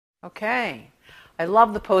Okay. I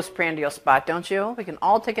love the postprandial spot, don't you? We can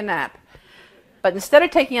all take a nap. But instead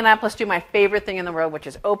of taking a nap, let's do my favorite thing in the world, which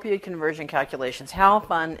is opioid conversion calculations. How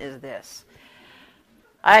fun is this?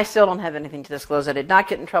 I still don't have anything to disclose. I did not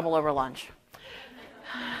get in trouble over lunch,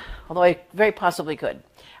 although I very possibly could.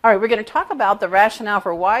 All right, we're going to talk about the rationale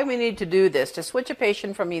for why we need to do this, to switch a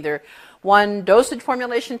patient from either one dosage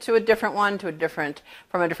formulation to a different one,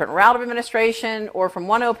 from a different route of administration, or from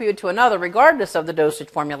one opioid to another, regardless of the dosage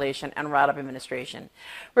formulation and route of administration.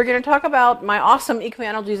 We're going to talk about my awesome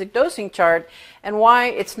equianalgesic dosing chart and why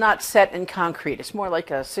it's not set in concrete. It's more like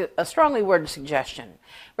a strongly worded suggestion.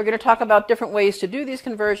 We're going to talk about different ways to do these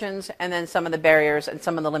conversions and then some of the barriers and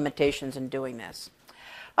some of the limitations in doing this.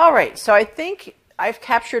 All right, so I think I've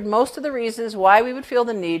captured most of the reasons why we would feel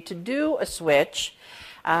the need to do a switch.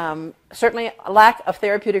 Certainly a lack of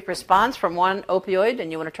therapeutic response from one opioid,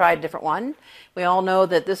 and you want to try a different one. We all know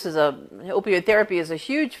that opioid therapy is a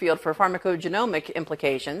huge field for pharmacogenomic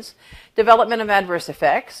implications, development of adverse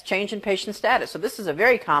effects, change in patient status. So this is a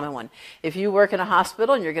very common one. If you work in a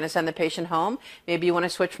hospital and you're going to send the patient home, maybe you want to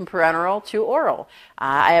switch from parenteral to oral.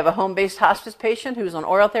 I have a home-based hospice patient who's on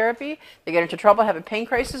oral therapy. They get into trouble, have a pain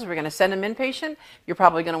crisis. We're going to send them inpatient. You're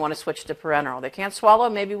probably going to want to switch to parenteral. They can't swallow.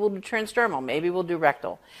 Maybe we'll do transdermal. Maybe we'll do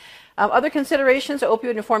rectal. Other considerations,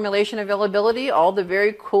 opioid and formulation availability, all the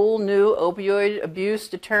very cool new opioid abuse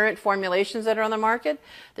deterrent formulations that are on the market.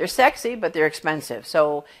 They're sexy, but they're expensive.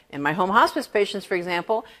 So in my home hospice patients, for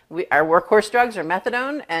example, our workhorse drugs are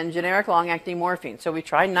methadone and generic long-acting morphine. So we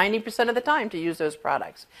try 90% of the time to use those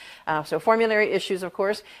products. So formulary issues, of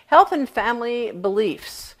course. Health and family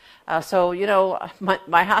beliefs.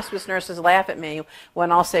 My hospice nurses laugh at me when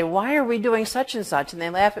I'll say, why are we doing such and such? And they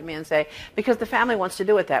laugh at me and say, because the family wants to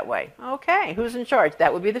do it that way. Okay, who's in charge?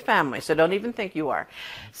 That would be the family, so don't even think you are.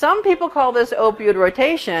 Some people call this opioid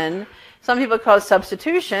rotation. Some people call it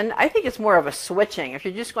substitution. I think it's more of a switching. If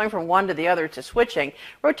you're just going from one to the other to switching,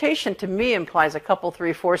 rotation to me implies a couple,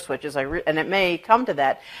 3, 4 switches, and it may come to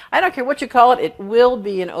that. I don't care what you call it, it will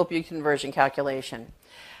be an opioid conversion calculation.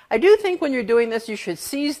 I do think when you're doing this, you should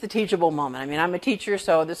seize the teachable moment. I mean, I'm a teacher,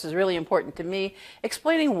 so this is really important to me.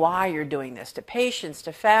 Explaining why you're doing this to patients,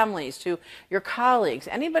 to families, to your colleagues,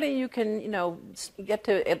 anybody you can, get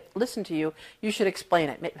to listen to you, you should explain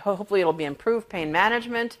it. Hopefully it'll be improved pain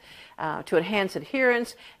management, to enhance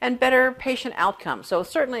adherence, and better patient outcomes. So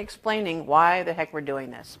certainly explaining why the heck we're doing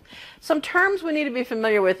this. Some terms we need to be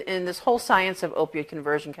familiar with in this whole science of opioid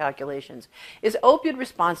conversion calculations is opioid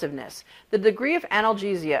responsiveness, the degree of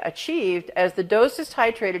analgesia achieved as the dose is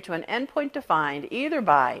titrated to an endpoint defined either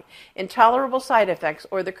by intolerable side effects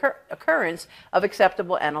or the occurrence of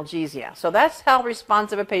acceptable analgesia. So that's how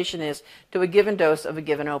responsive a patient is to a given dose of a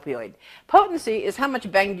given opioid. Potency is how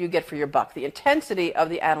much bang do you get for your buck, the intensity of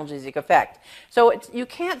the analgesic effect. So you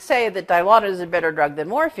can't say that Dilaudid is a better drug than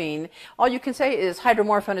morphine. All you can say is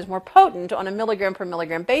hydromorphone is more potent on a milligram per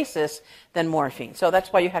milligram basis than morphine. So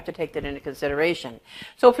that's why you have to take that into consideration.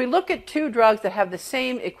 So if we look at two drugs that have the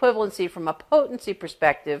same equivalency from a potency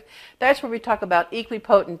perspective, that's where we talk about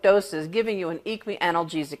equipotent doses giving you an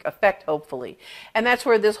equianalgesic effect, hopefully. And that's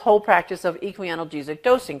where this whole practice of equianalgesic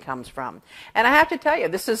dosing comes from. And I have to tell you,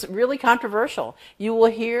 this is really controversial. You will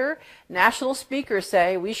hear national speakers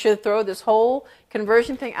say we should throw this whole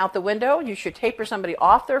conversion thing out the window. You should taper somebody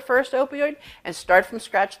off their first opioid and start from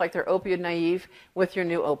scratch like they're opioid naive with your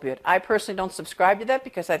new opioid. I personally don't subscribe to that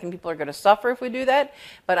because I think people are going to suffer if we do that,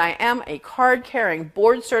 but I am a card-carrying,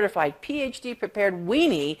 board-certified, PhD-prepared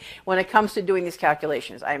weenie when it comes to doing these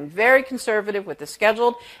calculations. I am very conservative with the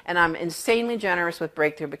scheduled, and I'm insanely generous with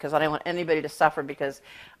breakthrough because I don't want anybody to suffer because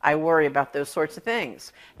I worry about those sorts of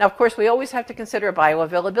things. Now, of course, we always have to consider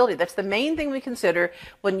bioavailability. That's the main thing we consider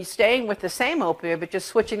when you're staying with the same opioid, but just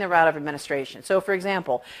switching the route of administration. So, for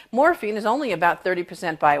example, morphine is only about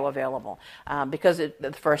 30% bioavailable because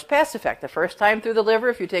the first pass effect, the first time through the liver,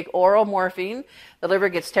 if you take oral morphine, the liver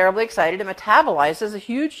gets terribly excited and metabolizes a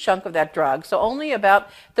huge chunk of that drug. So only about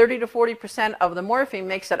 30 to 40% of the morphine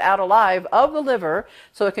makes it out alive of the liver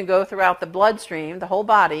so it can go throughout the bloodstream, the whole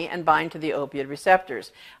body, and bind to the opioid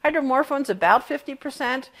receptors. Hydromorphone's about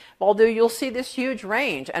 50%, although you'll see this huge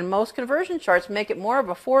range, and most conversion charts make it more of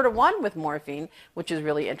a 4-to-1 with morphine, which is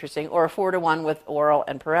really interesting, or a 4-to-1 with oral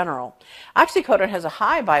and parenteral. Oxycodone has a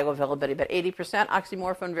high bioavailability, about 80%.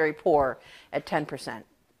 Oxymorphone very poor at 10%.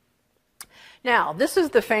 Now, this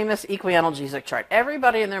is the famous equianalgesic chart.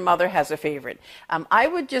 Everybody and their mother has a favorite. I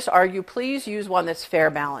would just argue, please use one that's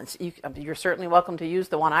fair balance. You're certainly welcome to use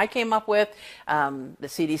the one I came up with. The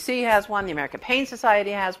CDC has one. The American Pain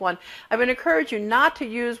Society has one. I would encourage you not to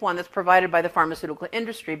use one that's provided by the pharmaceutical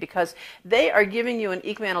industry because they are giving you an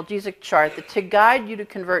equianalgesic chart to guide you to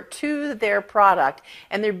convert to their product,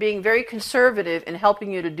 and they're being very conservative in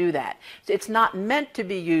helping you to do that. So it's not meant to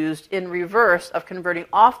be used in reverse of converting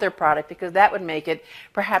off their product because that would make it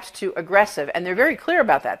perhaps too aggressive. And they're very clear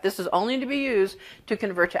about that. This is only to be used to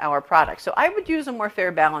convert to our product. So I would use a more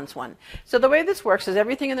fair balance one. So the way this works is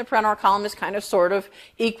everything in the parenteral column is kind of sort of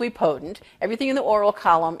equipotent. Everything in the oral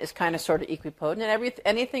column is kind of sort of equipotent. And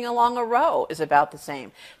anything along a row is about the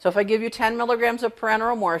same. So if I give you 10 milligrams of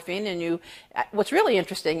parenteral morphine and what's really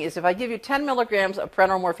interesting is if I give you 10 milligrams of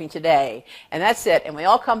parenteral morphine today and that's it, and we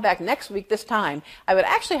all come back next week this time, I would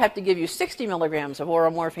actually have to give you 60 milligrams of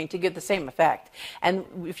oral morphine to get the same effect. And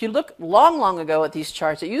if you look long ago at these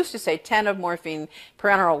charts, it used to say 10 of morphine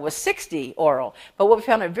parenteral was 60 oral. But what we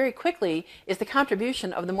found out very quickly is the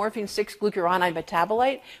contribution of the morphine 6-glucuronide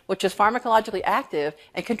metabolite, which is pharmacologically active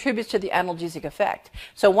and contributes to the analgesic effect.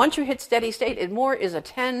 So once you hit steady state, it more is a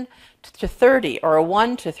 10 to 30 or a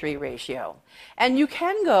 1-to-3 ratio. And you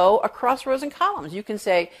can go across rows and columns. You can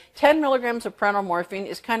say 10 milligrams of parenteral morphine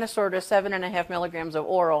is kind of sort of 7.5 milligrams of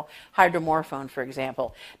oral hydromorphone, for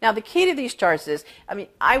example. Now, the key to these charts is,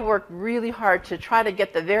 I worked really hard to try to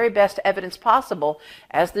get the very best evidence possible,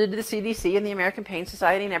 as did the CDC and the American Pain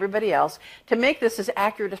Society and everybody else, to make this as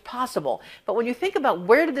accurate as possible. But when you think about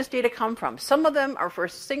where did this data come from, some of them are for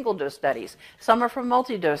single-dose studies, some are from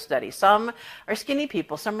multi-dose studies, some are skinny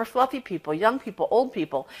people, some are fluffy people, young people, old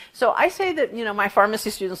people. So I say that, my pharmacy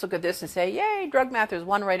students look at this and say, yay, drug math, there's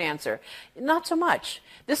one right answer. Not so much.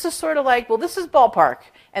 This is sort of like, well, this is ballpark.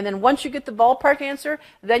 And then once you get the ballpark answer,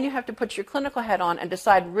 then you have to put your clinical head on and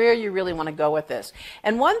decide where you really want to go with this.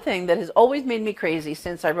 And one thing that has always made me crazy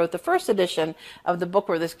since I wrote the first edition of the book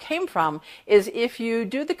where this came from is if you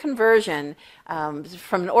do the conversion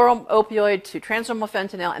from an oral opioid to transdermal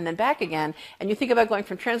fentanyl and then back again, and you think about going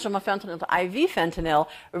from transdermal fentanyl to IV fentanyl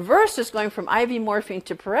versus going from IV morphine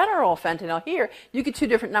to parenteral fentanyl, here you get two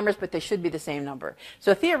different numbers, but they should be the same number.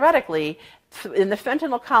 So theoretically, in the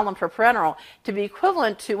fentanyl column for parenteral, to be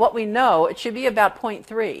equivalent to what we know, it should be about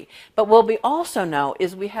 0.3. But what we also know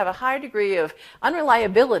is we have a high degree of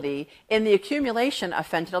unreliability in the accumulation of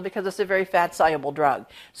fentanyl because it's a very fat-soluble drug.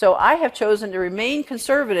 So I have chosen to remain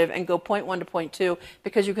conservative and go 0.1 to 0.2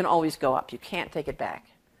 because you can always go up. You can't take it back.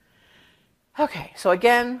 Okay, so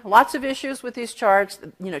again, lots of issues with these charts.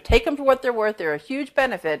 Take them for what they're worth. They're a huge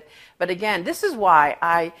benefit. But again, this is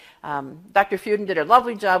why Dr. Fuden did a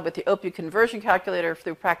lovely job with the opioid conversion calculator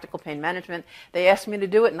through Practical Pain Management. They asked me to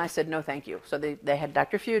do it, and I said, no, thank you. So they had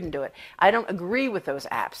Dr. Fuden do it. I don't agree with those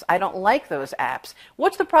apps. I don't like those apps.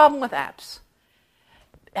 What's the problem with apps?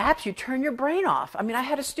 Apps, you turn your brain off. I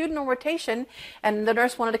had a student on rotation, and the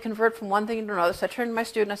nurse wanted to convert from one thing to another. So I turned to my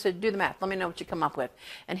student, I said, do the math. Let me know what you come up with.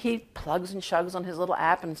 And he plugs and chugs on his little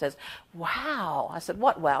app and says, wow. I said,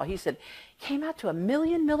 what wow? He said, came out to 1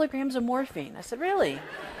 million milligrams of morphine. I said, really?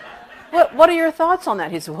 What are your thoughts on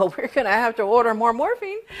that? He said, well, we're going to have to order more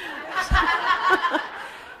morphine.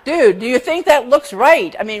 Dude, do you think that looks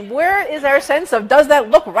right? Where is our sense of, does that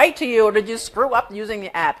look right to you, or did you screw up using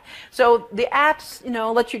the app? So the apps,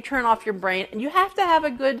 let you turn off your brain, and you have to have a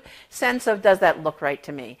good sense of, does that look right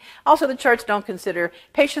to me? Also, the charts don't consider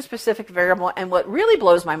patient-specific variable, and what really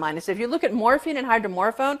blows my mind is if you look at morphine and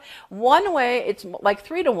hydromorphone, one way it's like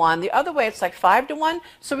 3 to 1, the other way it's like 5 to 1,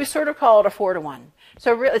 so we sort of call it a 4 to 1.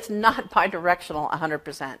 So really, it's not bidirectional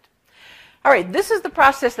 100%. All right, this is the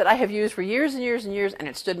process that I have used for years and years and years, and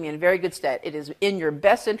it stood me in very good stead. It is in your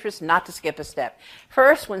best interest not to skip a step.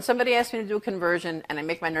 First, when somebody asks me to do a conversion, and I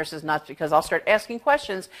make my nurses nuts because I'll start asking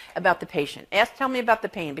questions about the patient. Tell me about the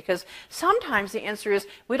pain, because sometimes the answer is,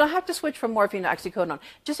 we don't have to switch from morphine to oxycodone.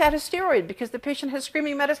 Just add a steroid because the patient has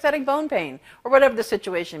screaming metastatic bone pain, or whatever the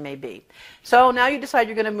situation may be. So now you decide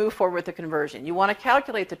you're going to move forward with the conversion. You want to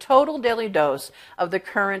calculate the total daily dose of the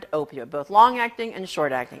current opioid, both long-acting and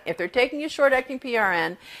short-acting. If they're taking a short-acting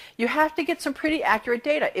PRN, you have to get some pretty accurate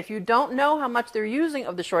data. If you don't know how much they're using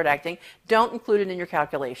of the short-acting, don't include it in your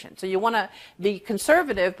calculation. So you want to be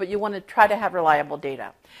conservative, but you want to try to have reliable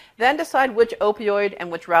data. Then decide which opioid and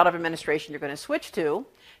which route of administration you're going to switch to.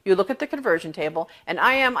 You look at the conversion table, and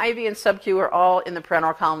IM, IV, and sub-Q are all in the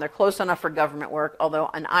parenteral column. They're close enough for government work, although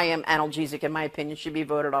an IM analgesic, in my opinion, should be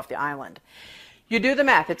voted off the island. You do the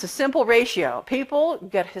math. It's a simple ratio. People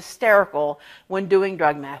get hysterical when doing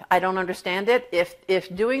drug math. I don't understand it.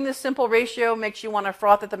 If doing this simple ratio makes you want to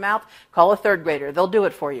froth at the mouth, call a third grader. They'll do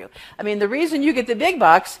it for you. I mean, the reason you get the big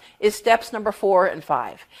bucks is steps number 4 and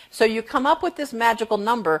 5. So you come up with this magical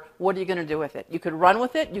number. What are you going to do with it? You could run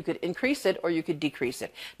with it, you could increase it, or you could decrease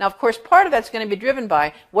it. Now, of course, part of that's going to be driven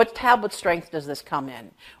by what tablet strength does this come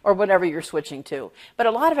in, or whatever you're switching to. But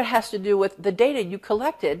a lot of it has to do with the data you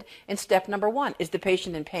collected in step number 1. Is the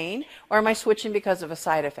patient in pain, or am I switching because of a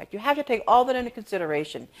side effect? You have to take all that into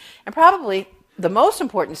consideration. And probably the most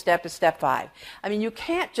important step is step 5. I mean, you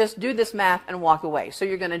can't just do this math and walk away. So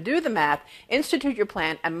you're going to do the math, institute your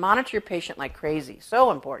plan, and monitor your patient like crazy. So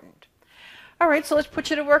important. All right, so let's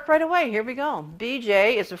put you to work right away. Here we go.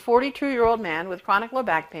 BJ is a 42-year-old man with chronic low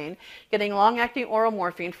back pain, getting long-acting oral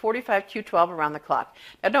morphine, 45Q12 around the clock.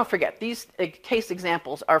 Now, don't forget, these case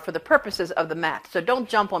examples are for the purposes of the math, so don't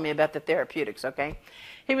jump on me about the therapeutics, okay?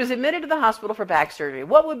 He was admitted to the hospital for back surgery.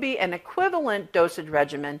 What would be an equivalent dosage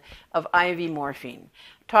regimen of IV morphine?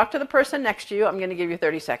 Talk to the person next to you. I'm going to give you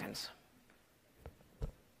 30 seconds.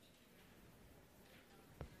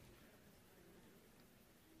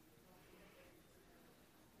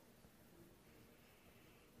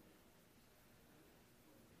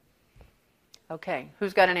 Okay,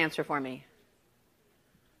 who's got an answer for me?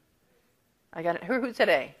 I got it. Who said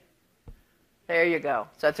A? There you go.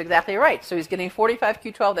 So that's exactly right. So he's getting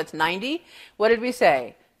 45Q12, that's 90. What did we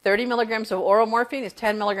say? 30 milligrams of oral morphine is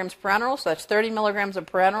 10 milligrams parenteral, so that's 30 milligrams of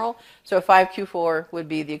parenteral. So 5Q4 would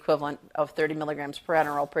be the equivalent of 30 milligrams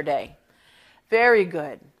parenteral per day. Very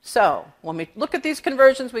good. So when we look at these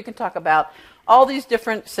conversions, we can talk about all these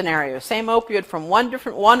different scenarios. Same opioid from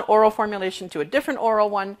one oral formulation to a different oral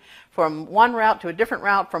one, from one route to a different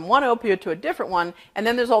route, from one opioid to a different one, and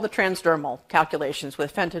then there's all the transdermal calculations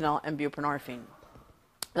with fentanyl and buprenorphine.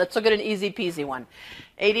 Let's look at an easy peasy one.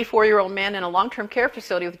 84-year-old man in a long-term care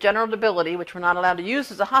facility with general debility, which we're not allowed to use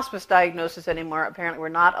as a hospice diagnosis anymore. Apparently, we're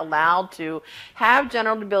not allowed to have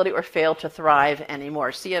general debility or fail to thrive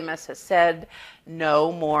anymore. CMS has said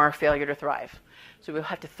no more failure to thrive. So we'll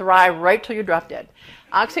have to thrive right till you drop dead.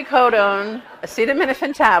 Oxycodone,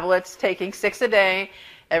 acetaminophen tablets, taking 6 a day.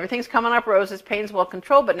 Everything's coming up roses, pain's well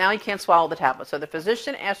controlled, but now he can't swallow the tablet. So the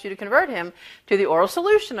physician asks you to convert him to the oral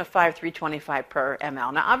solution of 5,325 per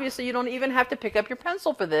ml. Now, obviously, you don't even have to pick up your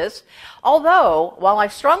pencil for this. Although, while I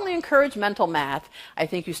strongly encourage mental math, I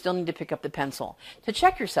think you still need to pick up the pencil to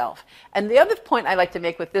check yourself. And the other point I like to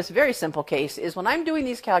make with this very simple case is when I'm doing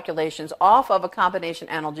these calculations off of a combination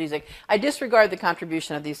analgesic, I disregard the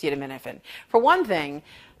contribution of the acetaminophen. For one thing,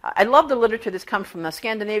 I love the literature that's come from the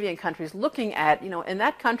Scandinavian countries looking at, in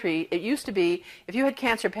that country, it used to be, if you had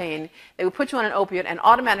cancer pain, they would put you on an opioid and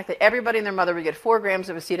automatically everybody and their mother would get 4 grams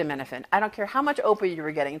of acetaminophen. I don't care how much opioid you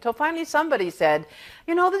were getting. Until finally somebody said,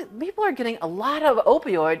 people are getting a lot of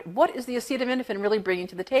opioid. What is the acetaminophen really bringing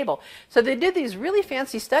to the table? So they did these really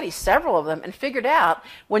fancy studies, several of them, and figured out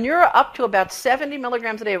when you're up to about 70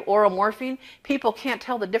 milligrams a day of oral morphine, people can't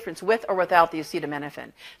tell the difference with or without the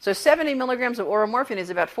acetaminophen. So 70 milligrams of oral morphine is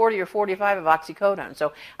about 40 or 45 of oxycodone.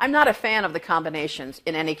 So I'm not a fan of the combinations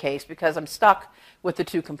in any case because I'm stuck with the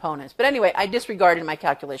 2 components. But anyway, I disregarded my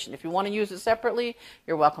calculation. If you want to use it separately,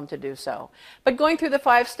 you're welcome to do so. But going through the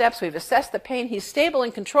 5 steps, we've assessed the pain. He's stable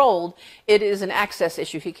and controlled. It is an access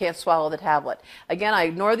issue. He can't swallow the tablet. Again, I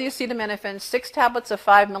ignore the acetaminophen. 6 tablets of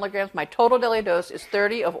 5 milligrams. My total daily dose is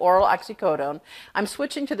 30 of oral oxycodone. I'm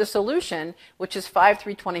switching to the solution, which is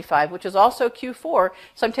 5,325, which is also Q4.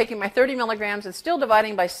 So I'm taking my 30 milligrams and still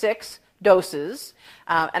dividing by 6 doses.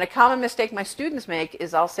 And a common mistake my students make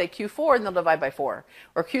is I'll say Q4 and they'll divide by 4,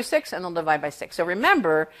 or Q6 and they'll divide by 6. So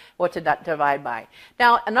remember what to divide by.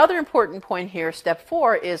 Now, another important point here, step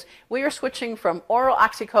 4, is we are switching from oral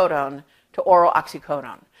oxycodone to oral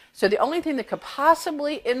oxycodone. So the only thing that could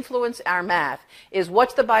possibly influence our math is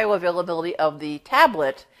what's the bioavailability of the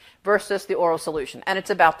tablet versus the oral solution, and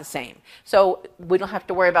it's about the same. So we don't have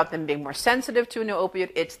to worry about them being more sensitive to a new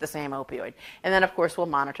opioid. It's the same opioid. And then, of course, we'll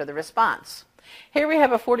monitor the response. Here we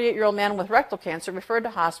have a 48-year-old man with rectal cancer referred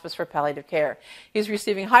to hospice for palliative care. He's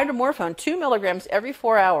receiving hydromorphone 2 milligrams every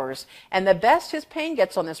 4 hours, and the best his pain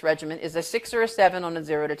gets on this regimen is a 6 or a 7 on a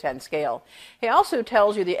 0 to 10 scale. He also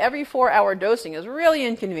tells you the every 4-hour dosing is really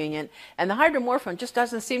inconvenient, and the hydromorphone just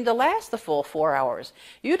doesn't seem to last the full 4 hours.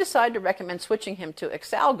 You decide to recommend switching him to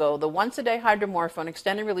Exalgo, the once-a-day hydromorphone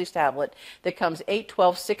extended-release tablet that comes 8,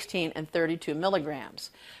 12, 16, and 32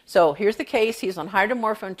 milligrams. So here's the case. He's on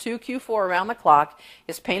hydromorphone 2Q4 around the clock.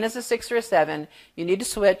 His pain is a 6 or a 7. You need to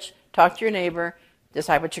switch. Talk to your neighbor.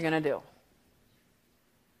 Decide what you're going to do.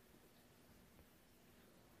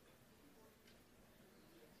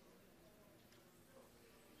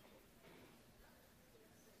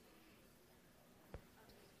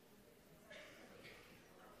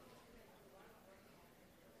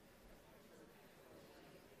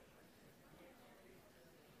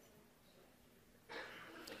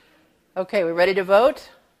 Okay, we ready to vote?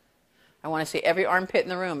 I want to see every armpit in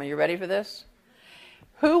the room. Are you ready for this?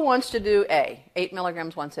 Who wants to do A, 8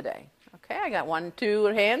 milligrams once a day? Okay, I got 1, 2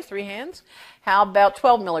 hands, 3 hands. How about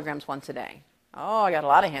 12 milligrams once a day? Oh, I got a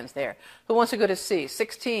lot of hands there. Who wants to go to C,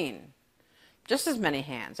 16? Just as many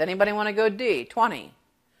hands. Anybody want to go D, 20?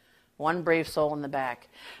 One brave soul in the back.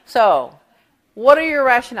 So, what are your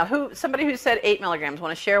rationale? Somebody who said 8 milligrams,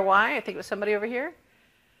 want to share why? I think it was somebody over here.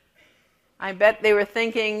 I bet they were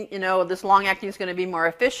thinking, this long acting is going to be more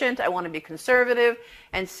efficient. I want to be conservative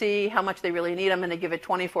and see how much they really need. I'm going to give it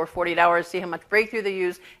 24, 48 hours, see how much breakthrough they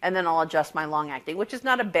use, and then I'll adjust my long acting, which is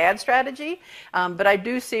not a bad strategy. But I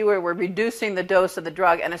do see where we're reducing the dose of the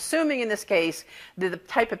drug, and assuming in this case the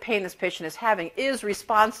type of pain this patient is having is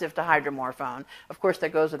responsive to hydromorphone. Of course,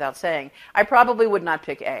 that goes without saying. I probably would not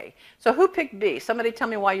pick A. So who picked B? Somebody tell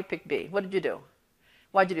me why you picked B. What did you do?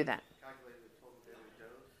 Why did you do that?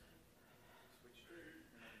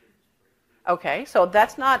 Okay, so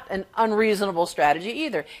that's not an unreasonable strategy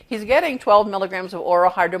either. He's getting 12 milligrams of oral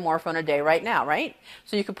hydromorphone a day right now, right?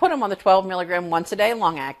 So you could put him on the 12 milligram once a day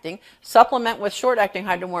long-acting, supplement with short-acting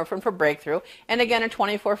hydromorphone for breakthrough, and again in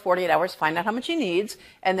 24, 48 hours find out how much he needs,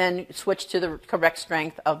 and then switch to the correct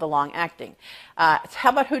strength of the long-acting. How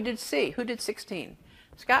about who did C? Who did 16?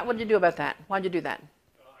 Scott, what did you do about that? Why did you do that?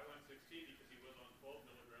 I went 16 because he was on 12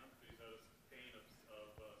 milligrams, but he's has pain of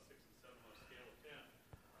 6 and 7 on a scale of 10.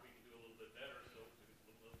 We can do a little bit better, so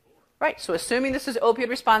it's a little more. Right, so assuming this is opioid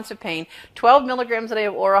responsive pain, 12 milligrams a day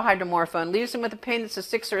of oral hydromorphone leaves him with a pain that's a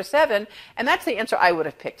 6 or a 7, and that's the answer I would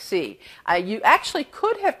have picked, C. You actually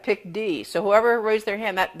could have picked D, so whoever raised their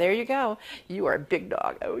hand, there you go. You are a big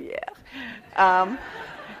dog, oh yeah.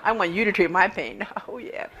 I want you to treat my pain, oh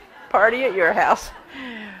yeah. Party at your house.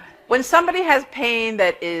 When somebody has pain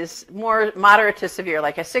that is more moderate to severe,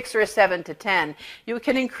 like a 6 or a 7 to 10, you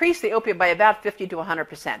can increase the opiate by about 50 to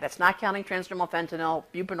 100%. That's not counting transdermal fentanyl,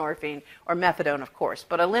 buprenorphine, or methadone, of course.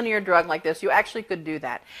 But a linear drug like this, you actually could do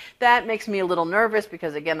that. That makes me a little nervous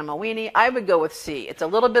because, again, I'm a weenie. I would go with C. It's a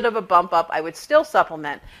little bit of a bump up. I would still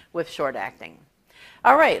supplement with short-acting.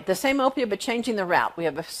 All right, the same opiate, but changing the route. We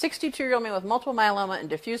have a 62-year-old man with multiple myeloma and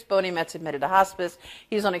diffuse bony mets admitted to hospice.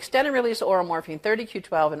 He's on extended-release oral morphine,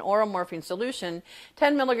 30Q12, and oral morphine solution,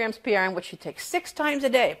 10 milligrams PRN, which he takes 6 times a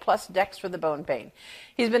day, plus Dex for the bone pain.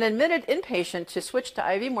 He's been admitted inpatient to switch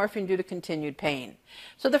to IV morphine due to continued pain.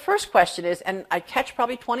 So the first question is, and I catch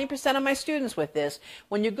probably 20% of my students with this,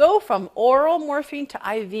 when you go from oral morphine to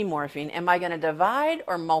IV morphine, am I going to divide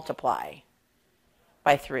or multiply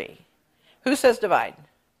by 3? Who says divide?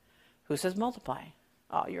 Who says multiply?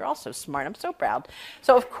 Oh, you're all so smart. I'm so proud.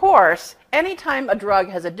 So, of course, anytime a drug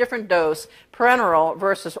has a different dose, parenteral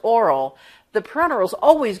versus oral, the parenteral is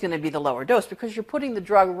always going to be the lower dose because you're putting the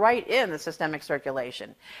drug right in the systemic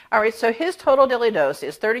circulation. All right, so his total daily dose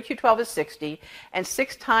is 30Q12 is 60, and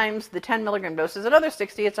 6 times the 10 milligram dose is another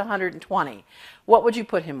 60. It's 120. What would you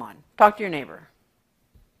put him on? Talk to your neighbor.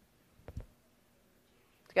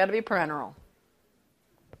 It's got to be parenteral.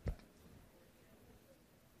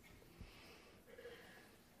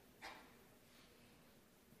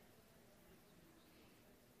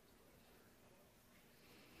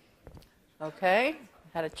 Okay,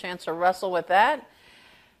 had a chance to wrestle with that.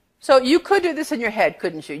 So you could do this in your head,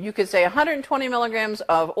 couldn't you? You could say 120 milligrams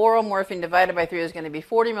of oral morphine divided by 3 is going to be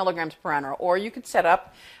 40 milligrams per hour. Or you could set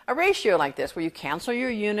up a ratio like this where you cancel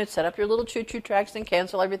your units, set up your little choo-choo tracks and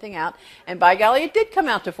cancel everything out. And by golly, it did come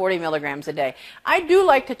out to 40 milligrams a day. I do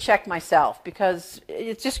like to check myself because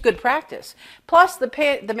it's just good practice. Plus,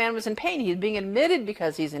 the man was in pain. He's being admitted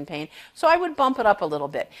because he's in pain. So I would bump it up a little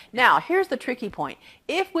bit. Now, here's the tricky point.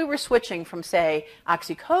 If we were switching from, say,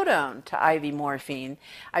 oxycodone to IV morphine,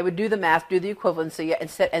 I would do the math, do the equivalency,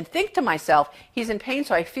 and think to myself, he's in pain,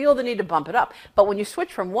 so I feel the need to bump it up. But when you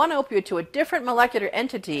switch from one opioid to a different molecular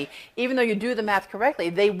entity, even though you do the math correctly,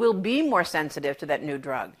 they will be more sensitive to that new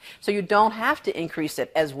drug. So you don't have to increase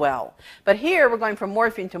it as well. But here, we're going from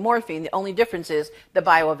morphine to morphine. The only difference is the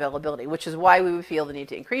bioavailability, which is why we would feel the need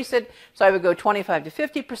to increase it. So I would go 25 to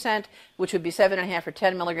 50%, which would be 7.5 or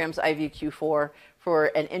 10 milligrams IV Q4 for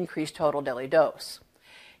an increased total daily dose.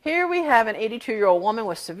 Here we have an 82-year-old woman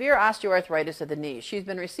with severe osteoarthritis of the knee. She's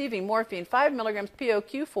been receiving morphine 5 milligrams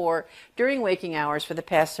POQ4 during waking hours for the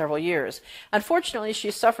past several years. Unfortunately, she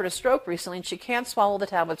suffered a stroke recently and she can't swallow the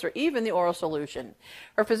tablets or even the oral solution.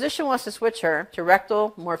 Her physician wants to switch her to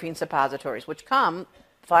rectal morphine suppositories, which come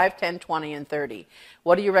 5, 10, 20, and 30.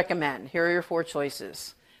 What do you recommend? Here are your 4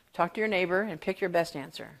 choices. Talk to your neighbor and pick your best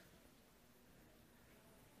answer.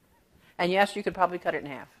 And yes, you could probably cut it in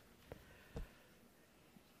half.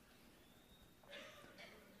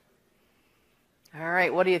 All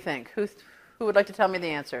right, what do you think? Who would like to tell me the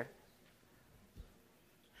answer?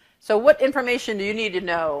 So what information do you need to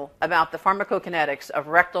know about the pharmacokinetics of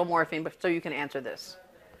rectal morphine so you can answer this?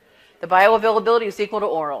 The bioavailability is equal to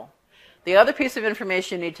oral. The other piece of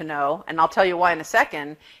information you need to know, and I'll tell you why in a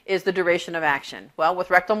second, is the duration of action. Well,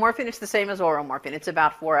 with rectal morphine, it's the same as oral morphine. It's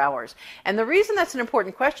about 4 hours. And the reason that's an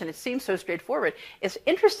important question, it seems so straightforward, is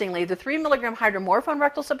interestingly, the 3 milligram hydromorphone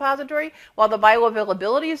rectal suppository, while the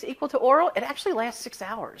bioavailability is equal to oral, it actually lasts 6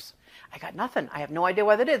 hours. I got nothing. I have no idea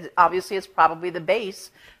why that is. Obviously, it's probably the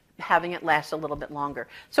base having it last a little bit longer.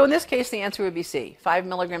 So in this case, the answer would be C, 5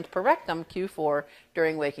 milligrams per rectum, Q4,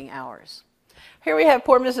 during waking hours. Here we have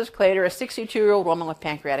poor Mrs. Clater, a 62-year-old woman with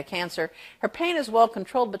pancreatic cancer. Her pain is well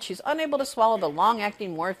controlled, but she's unable to swallow the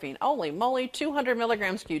long-acting morphine. Holy moly, 200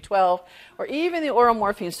 milligrams Q12, or even the oral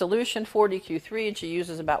morphine solution, 40 Q3, and she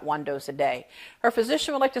uses about 1 dose a day. Her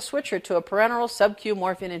physician would like to switch her to a parenteral sub-Q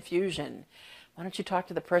morphine infusion. Why don't you talk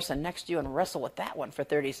to the person next to you and wrestle with that one for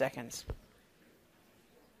 30 seconds?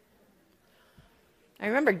 Now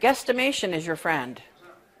remember, guesstimation is your friend.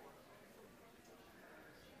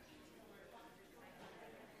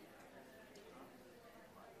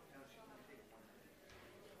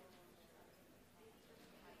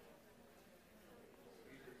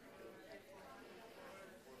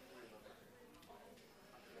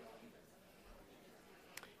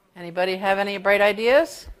 Anybody have any bright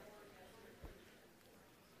ideas?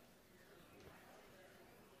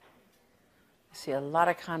 I see a lot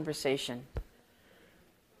of conversation.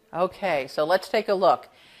 Okay, so let's take a look.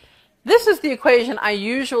 This is the equation I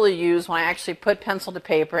usually use when I actually put pencil to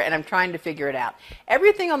paper and I'm trying to figure it out.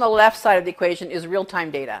 Everything on the left side of the equation is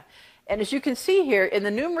real-time data. And as you can see here, in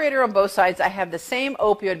the numerator on both sides, I have the same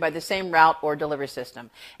opioid by the same route or delivery system.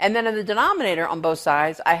 And then in the denominator on both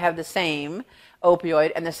sides, I have the same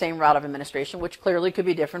opioid and the same route of administration, which clearly could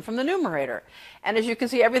be different from the numerator. And as you can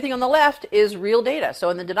see, everything on the left is real data. So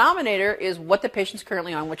in the denominator is what the patient's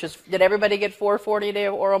currently on, which is, did everybody get 440 a day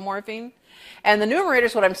of oral morphine? And the numerator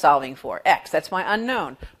is what I'm solving for, X. That's my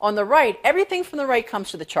unknown. On the right, everything from the right comes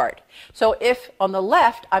to the chart. So if on the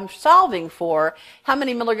left I'm solving for how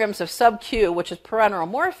many milligrams of sub-Q, which is parenteral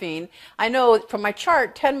morphine, I know from my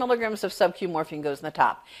chart 10 milligrams of sub-Q morphine goes in the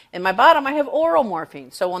top. In my bottom, I have oral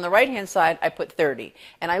morphine. So on the right-hand side, I put 30.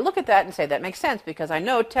 And I look at that and say that makes sense because I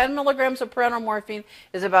know 10 milligrams of parenteral morphine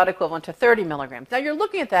is about equivalent to 30 milligrams. Now you're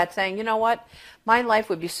looking at that saying, you know what? My life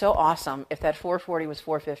would be so awesome if that 440 was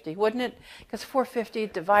 450, wouldn't it? Because 450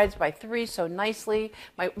 divides by 3 so nicely.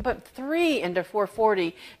 But 3 into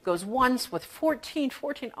 440 goes once with 14.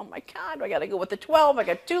 Oh my God, I got to go with the 12. I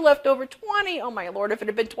got 2 left over, 20. Oh my Lord, if it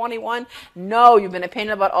had been 21, no, you've been a pain in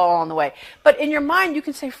the butt all on the way. But in your mind, you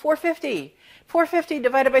can say 450. 450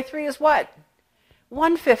 divided by 3 is what?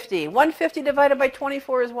 150. 150 divided by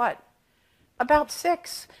 24 is what? About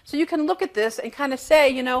 6. So you can look at this and kind of say,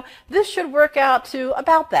 you know, this should work out to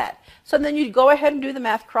about that. So then you go ahead and do the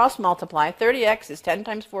math, cross multiply. 30x is 10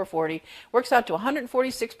 times 440, works out to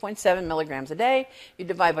 146.7 milligrams a day. You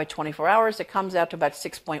divide by 24 hours, it comes out to about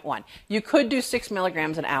 6.1. You could do 6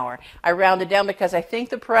 milligrams an hour. I rounded down because I think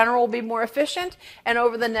the parenteral will be more efficient, and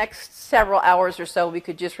over the next several hours or so, we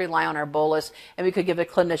could just rely on our bolus, and we could give a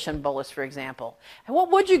clinician bolus, for example. And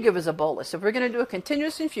what would you give as a bolus? If we're going to do a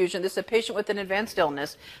continuous infusion, this is a patient with an advanced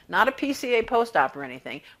illness, not a PCA post-op or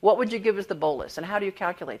anything, what would you give as the bolus, and how do you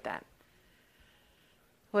calculate that?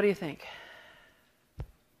 What do you think?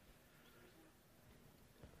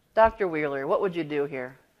 Dr. Wheeler, what would you do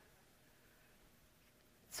here?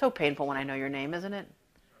 It's so painful when I know your name, isn't it?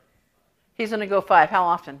 He's going to go 5. How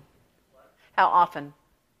often? How often?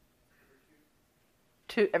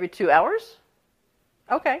 Every 2 hours?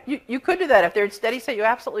 Okay, you could do that. If they're at steady state, you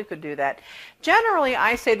absolutely could do that. Generally,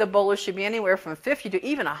 I say the bolus should be anywhere from 50 to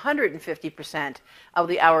even 150% of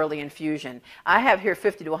the hourly infusion. I have here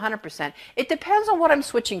 50 to 100%. It depends on what I'm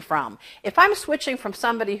switching from. If I'm switching from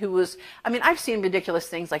somebody who was, I mean, I've seen ridiculous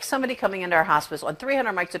things like somebody coming into our hospice on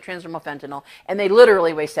 300 mics of transdermal fentanyl, and they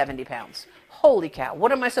literally weigh 70 pounds. Holy cow,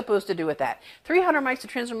 what am I supposed to do with that? 300 mics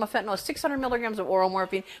of transdermal fentanyl is 600 milligrams of oral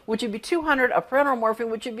morphine, which would be 200 of parenteral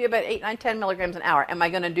morphine, which would be about 8, 9, 10 milligrams an hour. Am I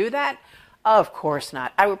going to do that? Of course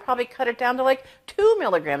not. I would probably cut it down to like 2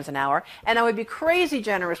 milligrams an hour, and I would be crazy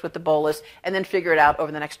generous with the bolus and then figure it out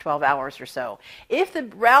over the next 12 hours or so. If the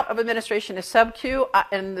route of administration is sub-Q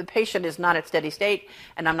and the patient is not at steady state,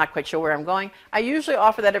 and I'm not quite sure where I'm going, I usually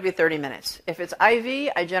offer that every 30 minutes. If it's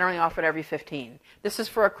IV, I generally offer it every 15. This is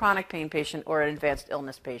for a chronic pain patient or an advanced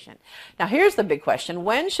illness patient. Now here's the big question.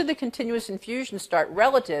 When should the continuous infusion start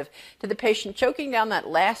relative to the patient choking down that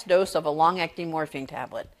last dose of a long-acting morphine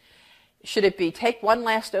tablet? Should it be take one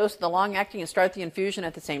last dose of the long-acting and start the infusion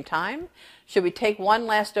at the same time? Should we take one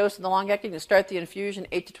last dose of the long-acting and start the infusion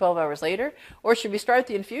 8 to 12 hours later? Or should we start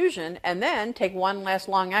the infusion and then take one last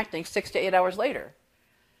long-acting 6 to 8 hours later?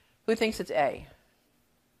 Who thinks it's A?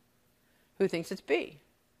 Who thinks it's B?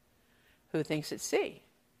 Who thinks it's C?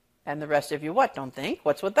 And the rest of you what? Don't think?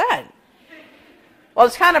 What's with that? Well,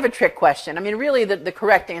 it's kind of a trick question. I mean, really, the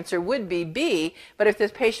correct answer would be B, but if this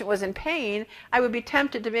patient was in pain, I would be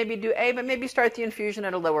tempted to maybe do A, but maybe start the infusion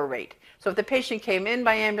at a lower rate. So if the patient came in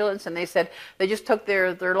by ambulance and they said they just took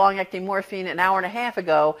their long-acting morphine an hour and a half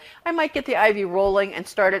ago, I might get the IV rolling and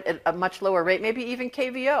start it at a much lower rate, maybe even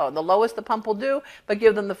KVO, the lowest the pump will do, but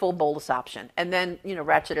give them the full bolus option, and then,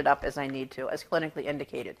 ratchet it up as I need to, as clinically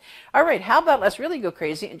indicated. All right, how about let's really go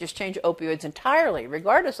crazy and just change opioids entirely,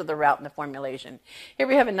 regardless of the route and the formulation. Here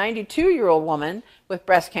we have a 92-year-old woman with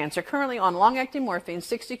breast cancer, currently on long-acting morphine,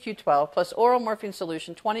 60Q12, plus oral morphine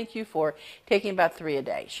solution, 20Q4, taking about 3 a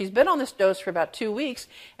day. She's been on this dose for about 2 weeks,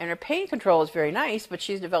 and her pain control is very nice, but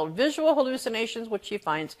she's developed visual hallucinations, which she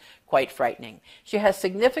finds quite frightening. She has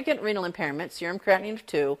significant renal impairment, serum creatinine of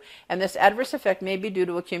 2, and this adverse effect may be due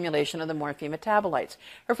to accumulation of the morphine metabolites.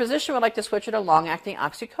 Her physician would like to switch her to long-acting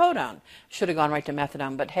oxycodone. Should have gone right to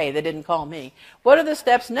methadone, but hey, they didn't call me. What are the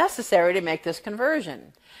steps necessary to make this conversion?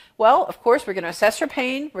 Well, of course, we're going to assess her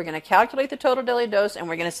pain, we're going to calculate the total daily dose, and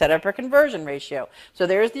we're going to set up her conversion ratio. So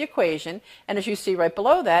there's the equation, and as you see right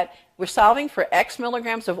below that, we're solving for X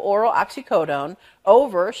milligrams of oral oxycodone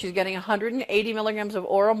over, she's getting 180 milligrams of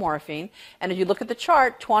oral morphine, and if you look at the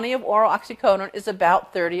chart, 20 of oral oxycodone is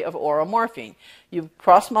about 30 of oral morphine. You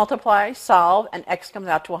cross-multiply, solve, and X comes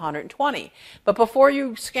out to 120. But before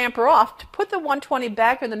you scamper off, put the 120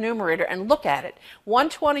 back in the numerator and look at it.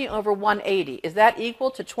 120 over 180, is that equal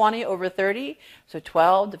to 20 over 30? So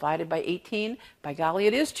 12 divided by 18, by golly,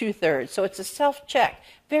 it is 2/3. So it's a self-check.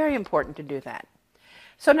 Very important to do that.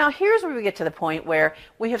 So now here's where we get to the point where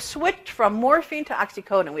we have switched from morphine to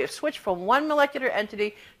oxycodone. We have switched from one molecular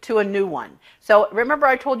entity to a new one. So remember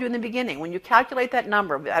I told you in the beginning, when you calculate that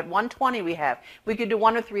number, at 120 we could do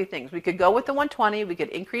one of 3 things. We could go with the 120, we could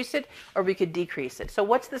increase it, or we could decrease it. So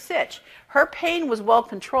what's the sitch? Her pain was well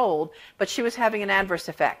controlled, but she was having an adverse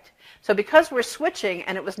effect. So because we're switching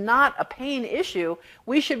and it was not a pain issue,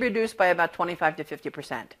 we should reduce by about 25 to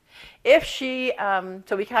 50%. If she,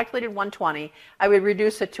 so we calculated 120, I would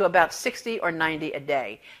reduce it to about 60 or 90 a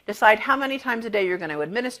day. Decide how many times a day you're going to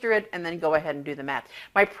administer it, and then go ahead and do the math.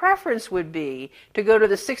 My preference would be to go to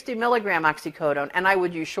the 60 milligram oxycodone, and I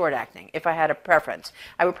would use short-acting if I had a preference.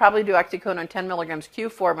 I would probably do oxycodone 10 milligrams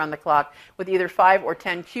Q4 around the clock with either 5 or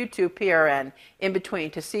 10 Q2 PRN in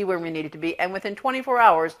between to see where we need it to be, and within 24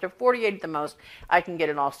 hours to 48 at the most, I can get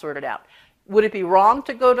it all sorted out. Would it be wrong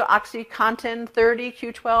to go to OxyContin 30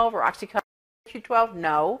 Q12 or OxyContin Q12?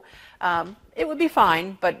 No. It would be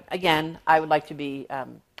fine, but again, I would like to be a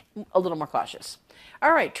little more cautious.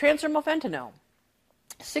 All right, transdermal fentanyl.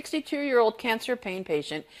 62-year-old cancer pain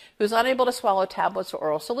patient who's unable to swallow tablets or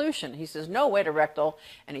oral solution. He says no way to rectal,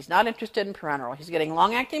 and he's not interested in parenteral. He's getting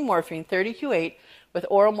long-acting morphine, 30Q8, with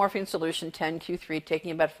oral morphine solution, 10Q3,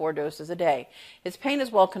 taking about 4 doses a day. His pain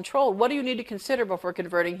is well controlled. What do you need to consider before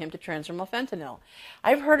converting him to transdermal fentanyl?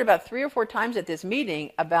 I've heard about 3 or 4 times at this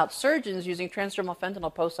meeting about surgeons using transdermal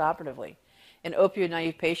fentanyl postoperatively in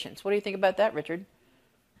opioid-naive patients. What do you think about that, Richard?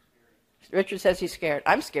 Richard says he's scared.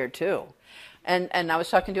 I'm scared too. And I was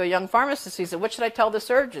talking to a young pharmacist. He said, what should I tell the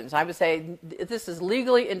surgeons? I would say, this is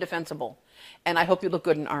legally indefensible, and I hope you look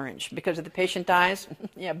good in orange, because if the patient dies,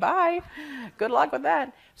 yeah, bye. Good luck with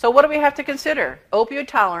that. So what do we have to consider? Opioid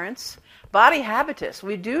tolerance, body habitus.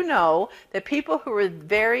 We do know that people who are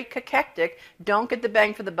very cachectic don't get the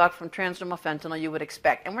bang for the buck from transdermal fentanyl you would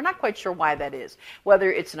expect, and we're not quite sure why that is.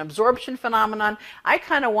 Whether it's an absorption phenomenon, I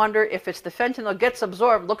kind of wonder if it's the fentanyl gets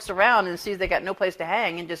absorbed, looks around and sees they got no place to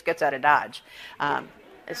hang and just gets out of Dodge.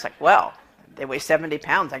 It's like, well, they weigh 70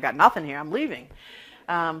 pounds. I got nothing here. I'm leaving.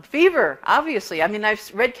 Fever, obviously. I mean,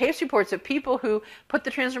 I've read case reports of people who put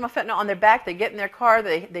the transdermal fentanyl on their back, they get in their car,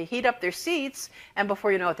 they heat up their seats, and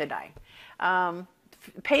before you know it, they die.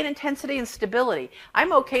 Pain intensity and stability.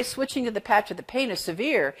 I'm okay switching to the patch if the pain is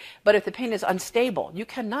severe, but if the pain is unstable, you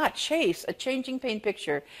cannot chase a changing pain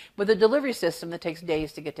picture with a delivery system that takes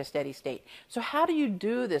days to get to steady state. So how do you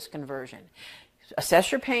do this conversion?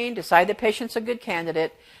 Assess your pain, decide the patient's a good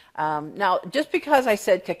candidate. Now, just because I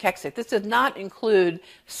said cachexic, this does not include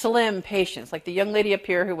slim patients, like the young lady up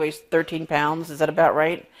here who weighs 13 pounds. Is that about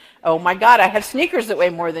right? Oh my God, I have sneakers that weigh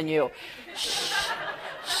more than you.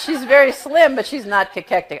 She's very slim, but she's not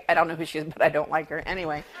cachectic. I don't know who she is, but I don't like her.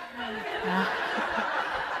 Anyway.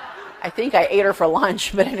 I think I ate her for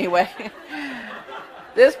lunch, but anyway.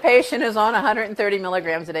 This patient is on 130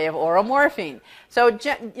 milligrams a day of oral morphine. So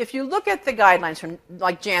if you look at the guidelines from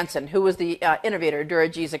like Janssen, who was the innovator,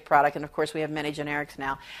 Duragesic product, and of course we have many generics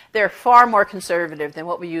now, they're far more conservative than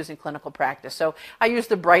what we use in clinical practice. So I use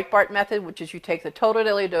the Breitbart method, which is you take the total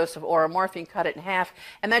daily dose of oral morphine, cut it in half,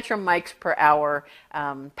 and that's your mics per hour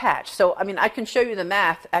patch. So, I mean, I can show you the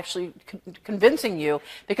math actually convincing you,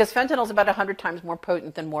 because fentanyl is about 100 times more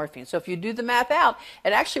potent than morphine. So if you do the math out,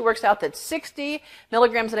 it actually works out that 60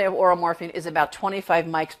 milligrams a day of oral morphine is about 25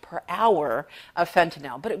 mics per hour of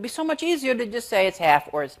fentanyl. But it would be so much easier to just say it's half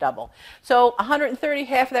or it's double. So 130,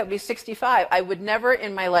 half of that would be 65. I would never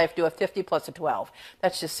in my life do a 50 plus a 12.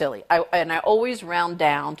 That's just silly. And I always round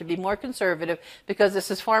down to be more conservative, because this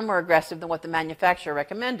is far more aggressive than what the manufacturer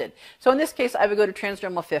recommended. So in this case, I would go to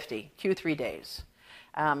transdermal 50, Q3 days.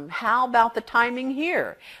 How about the timing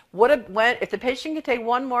here? If the patient can take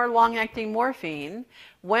one more long-acting morphine,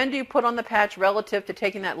 when do you put on the patch relative to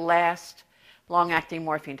taking that last long-acting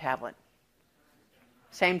morphine tablet?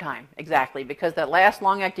 Same time, exactly, because that last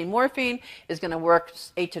long-acting morphine is going to work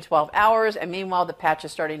 8 to 12 hours, and meanwhile the patch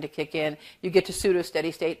is starting to kick in. You get to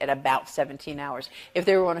pseudo-steady state at about 17 hours. If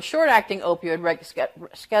they were on a short-acting opioid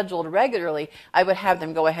scheduled regularly, I would have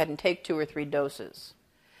them go ahead and take 2 or 3 doses.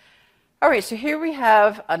 All right, so here we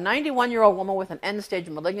have a 91-year-old woman with an end-stage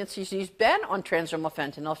malignancy. She's been on transdermal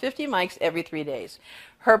fentanyl, 50 mics every 3 days.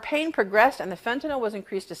 Her pain progressed, and the fentanyl was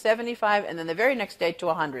increased to 75, and then the very next day to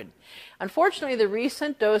 100. Unfortunately, the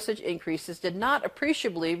recent dosage increases did not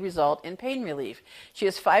appreciably result in pain relief. She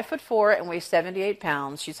is 5'4" and weighs 78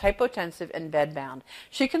 pounds. She's hypotensive and bedbound.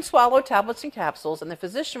 She can swallow tablets and capsules, and the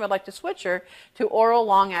physician would like to switch her to oral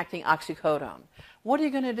long-acting oxycodone. What are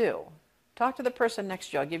you going to do? Talk to the person next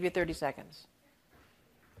to you. I'll give you 30 seconds.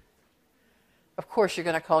 Of course, you're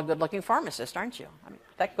going to call a good-looking pharmacist, aren't you? I mean,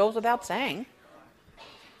 that goes without saying.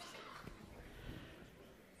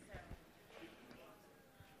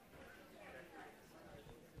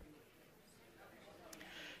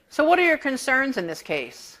 So what are your concerns in this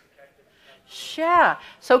case? Yeah.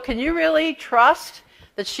 So can you really trust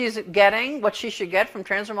that she's getting what she should get from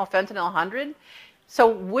transdermal fentanyl 100? So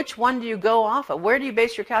which one do you go off of? Where do you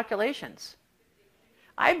base your calculations?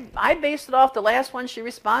 I based it off the last one she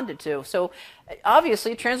responded to. So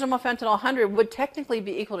obviously, transdermal fentanyl 100 would technically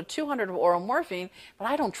be equal to 200 of oral morphine, but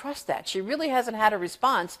I don't trust that. She really hasn't had a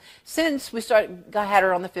response since we had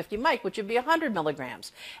her on the 50 mic, which would be 100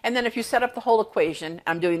 milligrams. And then if you set up the whole equation,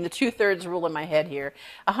 I'm doing the 2/3 rule in my head here,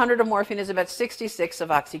 100 of morphine is about 66 of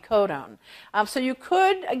oxycodone. So you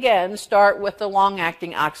could, again, start with the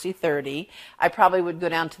long-acting Oxy 30. I probably would go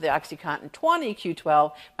down to the OxyContin 20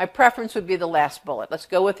 Q12. My preference would be the last bullet. Let's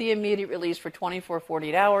go with the immediate release for 24,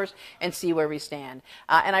 48 hours and see where we stand.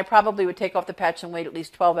 And I probably would take off the patch and wait at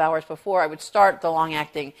least 12 hours before I would start the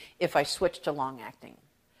long-acting if I switched to long-acting.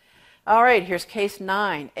 All right, here's case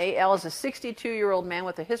 9. AL is a 62-year-old man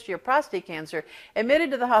with a history of prostate cancer,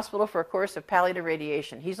 admitted to the hospital for a course of palliative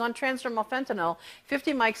radiation. He's on transdermal fentanyl,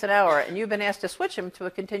 50 mics an hour, and you've been asked to switch him to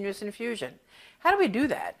a continuous infusion. How do we do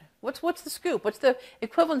that? What's the scoop? What's the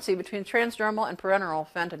equivalency between transdermal and parenteral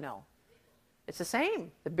fentanyl? It's the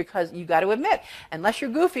same, because you got to admit, unless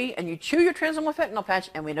you're goofy and you chew your transdermal fentanyl patch,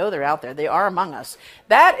 and we know they're out there, they are among us.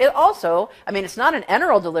 That is also, I mean, it's not an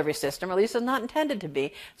enteral delivery system, or at least it's not intended to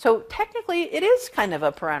be. So technically, it is kind of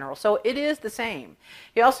a parenteral. So it is the same.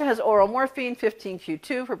 He also has oral morphine,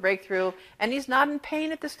 15Q2 for breakthrough, and he's not in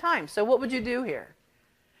pain at this time. So what would you do here?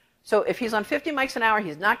 So if he's on 50 mics an hour,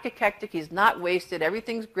 he's not cachectic, he's not wasted,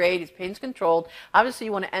 everything's great, his pain's controlled. Obviously,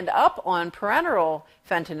 you want to end up on parenteral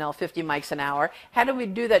fentanyl, 50 mics an hour. How do we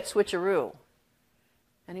do that switcheroo?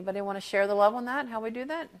 Anybody want to share the love on that, how we do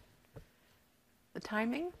that? The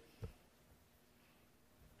timing?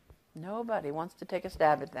 Nobody wants to take a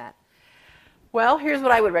stab at that. Well, here's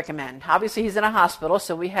what I would recommend. Obviously, he's in a hospital,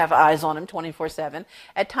 so we have eyes on him 24/7.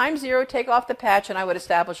 At time 0, take off the patch, and I would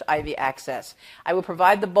establish IV access. I would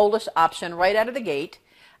provide the bolus option right out of the gate,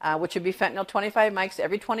 which would be fentanyl 25 mics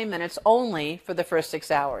every 20 minutes only for the first 6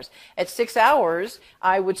 hours. At 6 hours,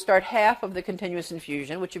 I would start half of the continuous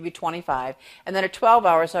infusion, which would be 25, and then at 12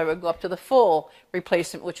 hours, I would go up to the full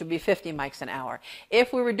replacement, which would be 50 mics an hour.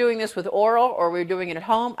 If we were doing this with oral or we were doing it at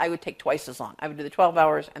home, I would take twice as long. I would do the 12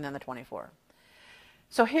 hours and then the 24.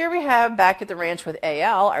 So here we have, back at the ranch with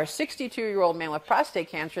AL, our 62-year-old man with prostate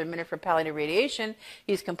cancer admitted for palliative radiation.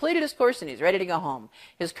 He's completed his course and he's ready to go home.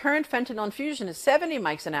 His current fentanyl infusion is 70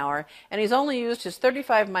 mics an hour, and he's only used his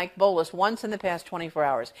 35 mic bolus once in the past 24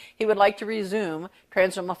 hours. He would like to resume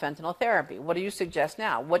transdermal fentanyl therapy. What do you suggest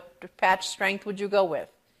now? What patch strength would you go with?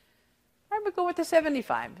 would go with the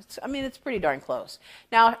 75. It's pretty darn close.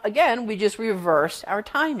 Now, again, we just reverse our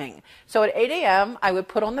timing. So at 8 a.m., I would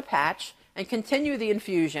put on the patch and continue the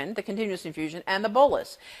infusion, the continuous infusion, and the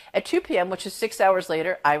bolus. At 2 p.m., which is 6 hours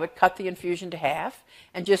later, I would cut the infusion to half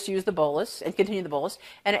and just use the bolus and continue the bolus.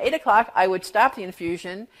 And at 8 o'clock, I would stop the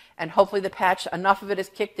infusion, and hopefully the patch, enough of it is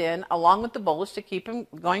kicked in, along with the bolus to keep him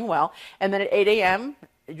going well. And then at 8 a.m.,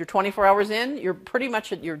 you're 24 hours in, you're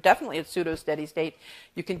definitely at pseudo steady state.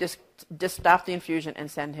 You can just stop the infusion and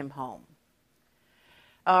send him home.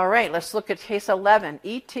 All right, let's look at case 11.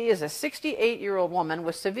 E.T. is a 68-year-old woman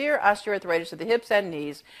with severe osteoarthritis of the hips and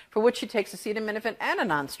knees, for which she takes acetaminophen and a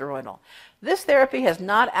nonsteroidal. This therapy has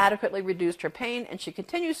not adequately reduced her pain, and she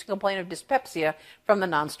continues to complain of dyspepsia from the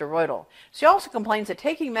nonsteroidal. She also complains that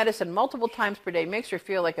taking medicine multiple times per day makes her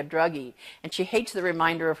feel like a druggie, and she hates the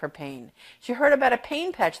reminder of her pain. She heard about a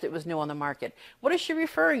pain patch that was new on the market. What is she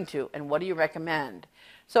referring to, and what do you recommend?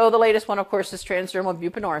 So the latest one, of course, is transdermal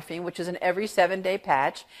buprenorphine, which is an every 7-day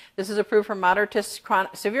patch. This is approved for moderate to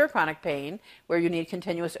severe chronic pain, where you need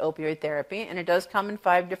continuous opioid therapy, and it does come in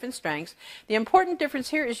 5 different strengths. The important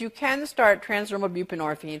difference here is you can start transdermal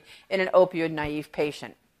buprenorphine in an opioid-naive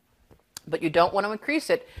patient, but you don't want to increase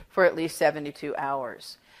it for at least 72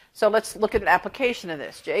 hours. So let's look at an application of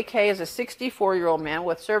this. J.K. is a 64-year-old man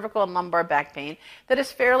with cervical and lumbar back pain that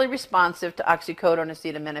is fairly responsive to oxycodone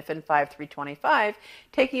acetaminophen 5-325,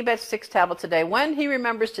 taking about 6 tablets a day when he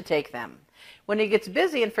remembers to take them. When he gets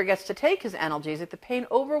busy and forgets to take his analgesic, the pain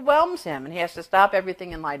overwhelms him and he has to stop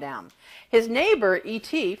everything and lie down. His neighbor,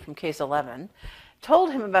 E.T., from case 11,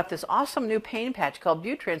 told him about this awesome new pain patch called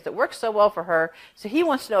Butrans that works so well for her, so he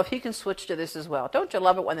wants to know if he can switch to this as well. Don't you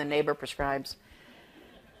love it when the neighbor prescribes?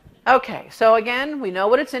 Okay, so again, we know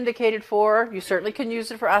what it's indicated for. You certainly can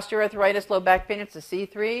use it for osteoarthritis, low back pain. It's a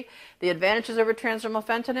C3. The advantages over transdermal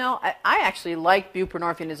fentanyl, I actually like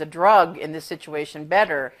buprenorphine as a drug in this situation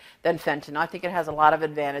better than fentanyl. I think it has a lot of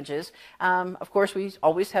advantages. Of course, we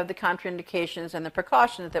always have the contraindications and the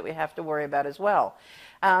precautions that we have to worry about as well.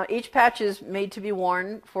 Each patch is made to be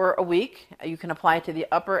worn for a week. You can apply it to the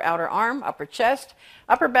upper outer arm, upper chest,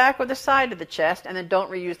 upper back, or the side of the chest, and then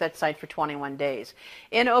don't reuse that site for 21 days.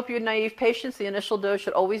 In opioid-naive patients, the initial dose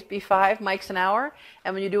should always be 5 mics an hour,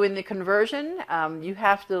 and when you're doing the conversion, you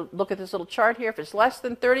have to look at this little chart here. If it's less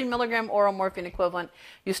than 30 milligram oral morphine equivalent,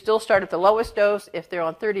 you still start at the lowest dose. If they're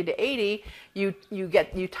on 30 to 80, you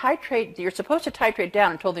titrate. You're supposed to titrate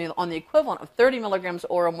down until they're on the equivalent of 30 milligrams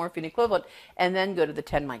oral morphine equivalent, and then go to the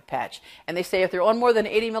 10 mic patch. And they say if they're on more than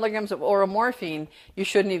 80 milligrams of oral morphine, you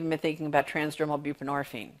shouldn't even be thinking about transdermal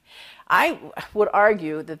buprenorphine. I would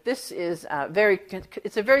argue that this is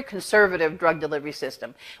it's a very conservative drug delivery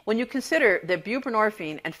system. When you consider that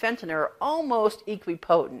buprenorphine and fentanyl are almost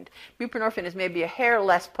equipotent, buprenorphine is maybe a hair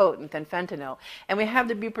less potent than fentanyl, and we have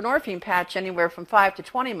the buprenorphine patch anywhere from 5 to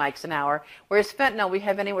 20 mics an hour, whereas fentanyl we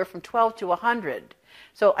have anywhere from 12 to 100.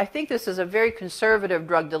 So I think this is a very conservative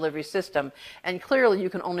drug delivery system, and clearly you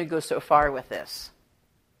can only go so far with this.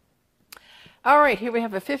 All right, here we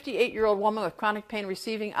have a 58-year-old woman with chronic pain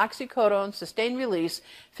receiving oxycodone, sustained release,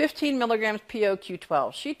 15 milligrams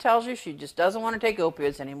POQ12. She tells you she just doesn't want to take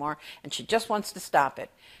opioids anymore, and she just wants to stop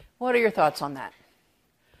it. What are your thoughts on that?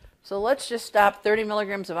 So let's just stop 30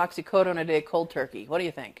 milligrams of oxycodone a day cold turkey. What do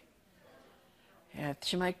you think? Yeah,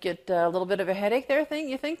 she might get a little bit of a headache there,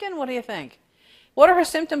 you thinking? What do you think? What are her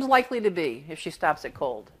symptoms likely to be if she stops it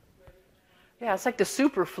cold? Yeah, it's like the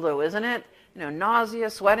super flu, isn't it? Nausea,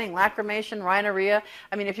 sweating, lacrimation, rhinorrhea.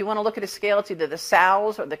 If you want to look at a scale, it's either the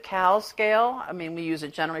SALS or the CALS scale. We use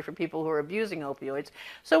it generally for people who are abusing opioids.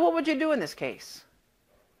 So what would you do in this case?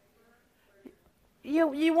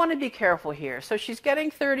 You want to be careful here. So she's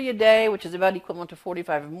getting 30 a day, which is about equivalent to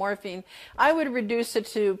 45 of morphine. I would reduce it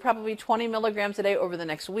to probably 20 milligrams a day over the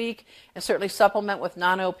next week, and certainly supplement with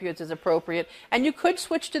non-opioids as appropriate. And you could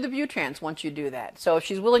switch to the Butrans once you do that. So if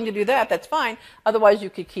she's willing to do that, that's fine. Otherwise,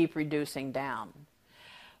 you could keep reducing down.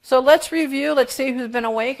 So let's review. Let's see who's been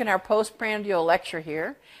awake in our postprandial lecture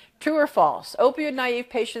here. True or false?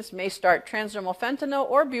 Opioid-naive patients may start transdermal fentanyl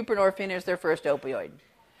or buprenorphine as their first opioid.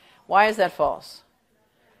 Why is that false?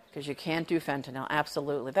 Because you can't do fentanyl.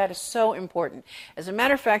 Absolutely. That is so important. As a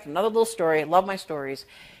matter of fact, another little story. I love my stories.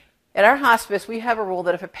 At our hospice, we have a rule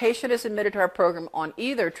that if a patient is admitted to our program on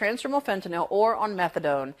either transdermal fentanyl or on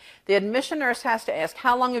methadone, the admission nurse has to ask,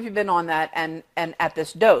 how long have you been on that and at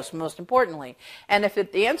this dose, most importantly. And if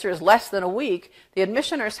the answer is less than a week, the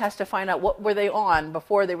admission nurse has to find out what were they on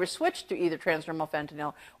before they were switched to either transdermal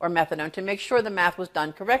fentanyl or methadone to make sure the math was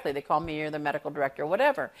done correctly. They call me or the medical director or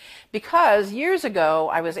whatever. Because years ago,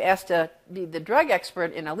 I was asked to be the drug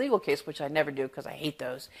expert in a legal case, which I never do because I hate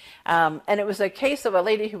those. And it was a case of a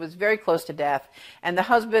lady who was very close to death, and the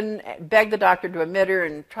husband begged the doctor to admit her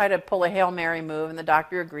and try to pull a Hail Mary move, and the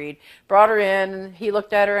doctor agreed. Brought her in, he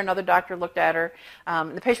looked at her, another doctor looked at her.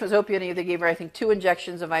 The patient was opioid, they gave her, I think, 2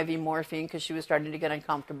 injections of IV morphine because she was starting to get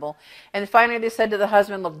uncomfortable. And finally they said to the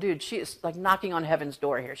husband, look, dude, she is like knocking on heaven's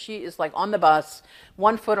door here. She is like on the bus,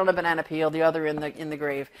 1 foot on a banana peel, the other in the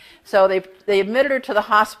grave. So they admitted her to the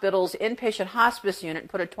hospital's inpatient hospice unit and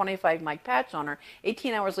put a 25 mic patch on her.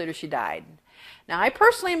 18 hours later, she died. Now, I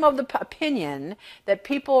personally am of the opinion that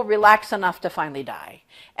people relax enough to finally die.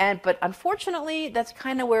 But unfortunately, that's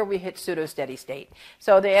kind of where we hit pseudo-steady state.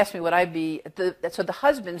 So they asked me, would I be... So the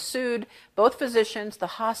husband sued both physicians, the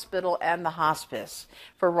hospital, and the hospice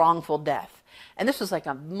for wrongful death. And this was like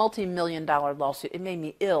a multi-million-dollar lawsuit. It made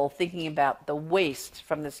me ill thinking about the waste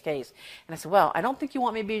from this case. And I said, well, I don't think you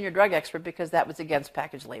want me being your drug expert because that was against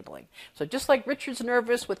package labeling. So just like Richard's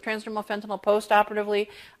nervous with transdermal fentanyl post-operatively,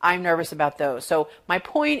 I'm nervous about those. So my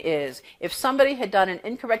point is, if somebody had done an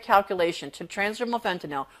incorrect calculation to transdermal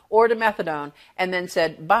fentanyl or to methadone and then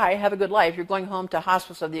said, bye, have a good life, you're going home to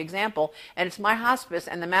hospice of the example, and it's my hospice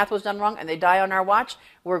and the math was done wrong and they die on our watch,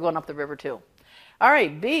 we're going up the river too. All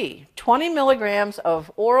right, B, 20 milligrams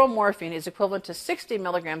of oral morphine is equivalent to 60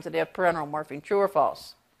 milligrams a day of parenteral morphine. True or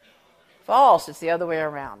false? False. It's the other way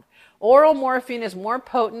around. Oral morphine is more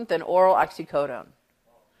potent than oral oxycodone.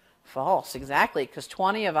 False, exactly, because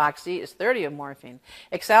 20 of oxy is 30 of morphine.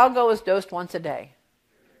 Exalgo is dosed once a day.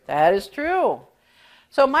 That is true.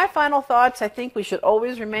 So my final thoughts, I think we should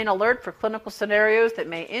always remain alert for clinical scenarios that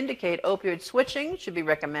may indicate opioid switching should be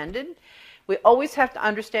recommended. We always have to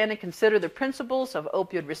understand and consider the principles of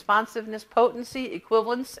opioid responsiveness, potency,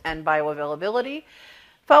 equivalence, and bioavailability.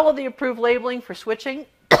 Follow the approved labeling for switching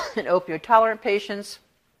in opioid-tolerant patients,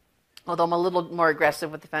 although I'm a little more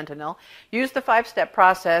aggressive with the fentanyl. Use the 5-step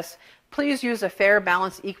process. Please use a fair,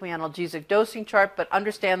 balanced, equianalgesic dosing chart, but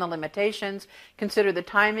understand the limitations. Consider the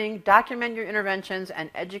timing, document your interventions, and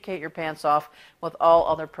educate your pants off with all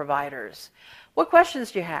other providers. What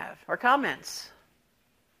questions do you have or comments?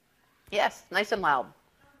 Yes, nice and loud.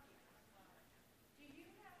 Do you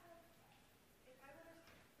have if I were to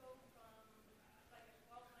go from like a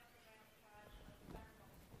 12 microgram patch of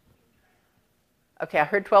fentanyl to Butrans? Okay, I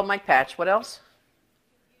heard 12 mic patch. What else?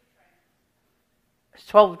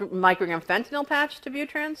 12 microgram fentanyl patch to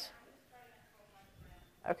Butrans?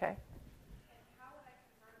 Okay.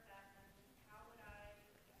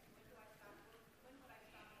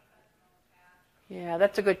 Yeah,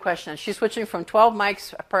 that's a good question. She's switching from 12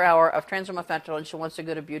 mics per hour of transdermal fentanyl and she wants to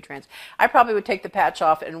go to Butrans. I probably would take the patch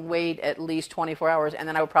off and wait at least 24 hours, and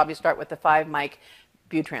then I would probably start with the 5 mic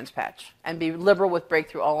Butrans patch and be liberal with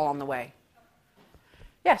breakthrough all along the way.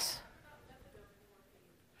 Yes?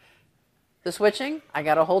 The switching? I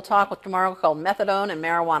got a whole talk with tomorrow called methadone and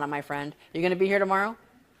marijuana, my friend. You going to be here tomorrow?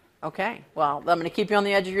 Okay. Well, I'm going to keep you on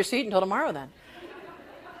the edge of your seat until tomorrow then.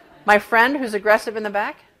 My friend who's aggressive in the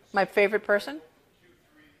back, my favorite person.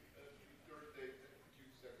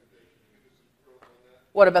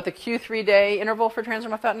 What about the Q3 day interval for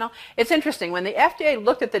transdermal fentanyl? It's interesting. When the FDA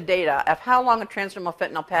looked at the data of how long a transdermal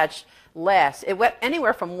fentanyl patch lasts, it went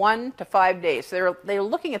anywhere from 1 to 5 days. So they were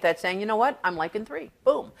looking at that saying, you know what, I'm liking 3.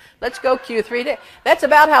 Boom. Let's go Q3 day. That's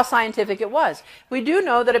about how scientific it was. We do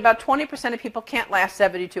know that about 20% of people can't last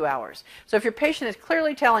 72 hours. So if your patient is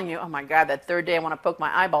clearly telling you, oh my God, that 3rd day I want to poke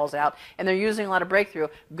my eyeballs out, and they're using a lot of breakthrough,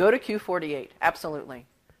 go to Q48. Absolutely.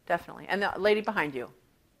 Definitely. And the lady behind you.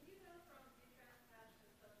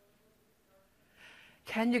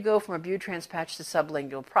 Can you go from a Butrans patch to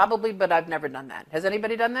sublingual? Probably, but I've never done that. Has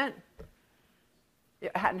anybody done that?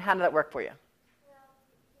 How did that work for you? Well,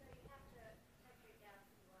 you have to titrate down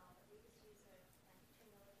pretty well, but we just use a 2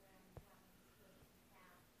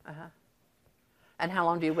 milligram half. And how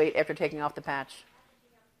long do you wait after taking off the patch?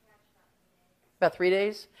 About 3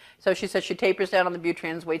 days? So she says she tapers down on the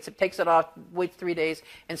Butrans, takes it off, waits 3 days,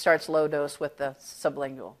 and starts low dose with the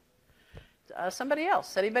sublingual. Somebody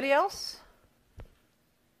else? Anybody else?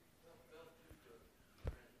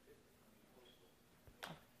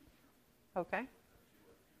 Okay.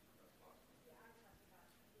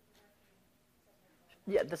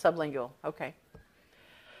 Yeah, the sublingual. Okay.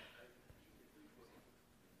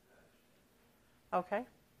 Okay.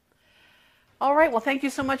 All right. Well, thank you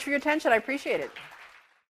so much for your attention. I appreciate it.